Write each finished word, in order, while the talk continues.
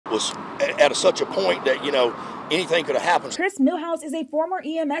was at such a point that, you know, anything could have happened. Chris Millhouse is a former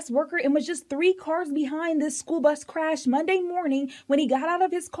EMS worker and was just 3 cars behind this school bus crash Monday morning when he got out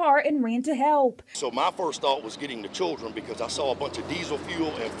of his car and ran to help. So my first thought was getting the children because I saw a bunch of diesel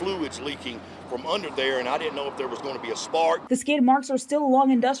fuel and fluids leaking from under there, and I didn't know if there was going to be a spark. The skid marks are still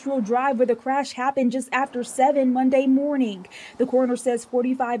along Industrial Drive where the crash happened just after 7 Monday morning. The coroner says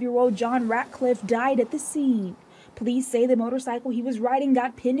 45-year-old John Ratcliffe died at the scene. Police say the motorcycle he was riding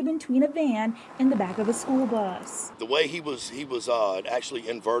got pinned in between a van and the back of a school bus. The way he was actually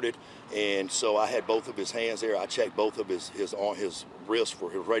inverted, and so I had both of his hands there. I checked both of his wrist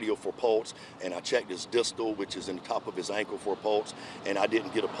for his radial for pulse, and I checked his distal, which is in the top of his ankle, for a pulse, and I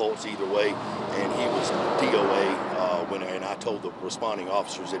didn't get a pulse either way. And he was DOA and I told the responding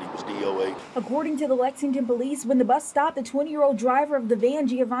officers that he was DOA. According to the Lexington Police, when the bus stopped, the 20-year-old driver of the van,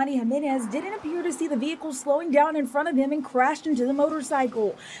 Giovanni Jimenez, didn't appear to see the vehicle slowing down in front of him and crashed into the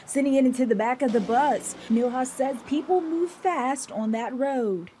motorcycle, sending it into the back of the bus. Millhouse says people move fast on that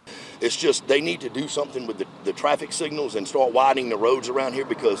road. It's just they need to do something with the traffic signals and start widening the roads around here,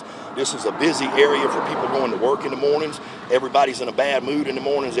 because this is a busy area for people going to work in the mornings. Everybody's in a bad mood in the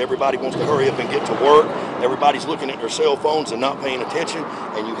mornings. Everybody wants to hurry up and get to work. Everybody's looking at their cell phones and not paying attention,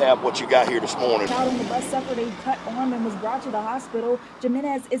 and you have what you got here this morning. Out on the bus suffered a cut arm and was brought to the hospital.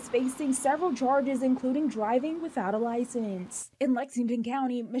 Jimenez is facing several charges, including driving without a license. In Lexington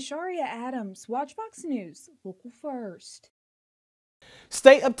County, Misharia Adams, Watch Fox News, Local First.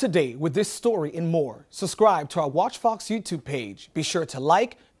 Stay up to date with this story and more. Subscribe to our Watch Fox YouTube page. Be sure to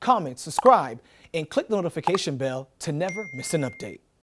like, comment, subscribe, and click the notification bell to never miss an update.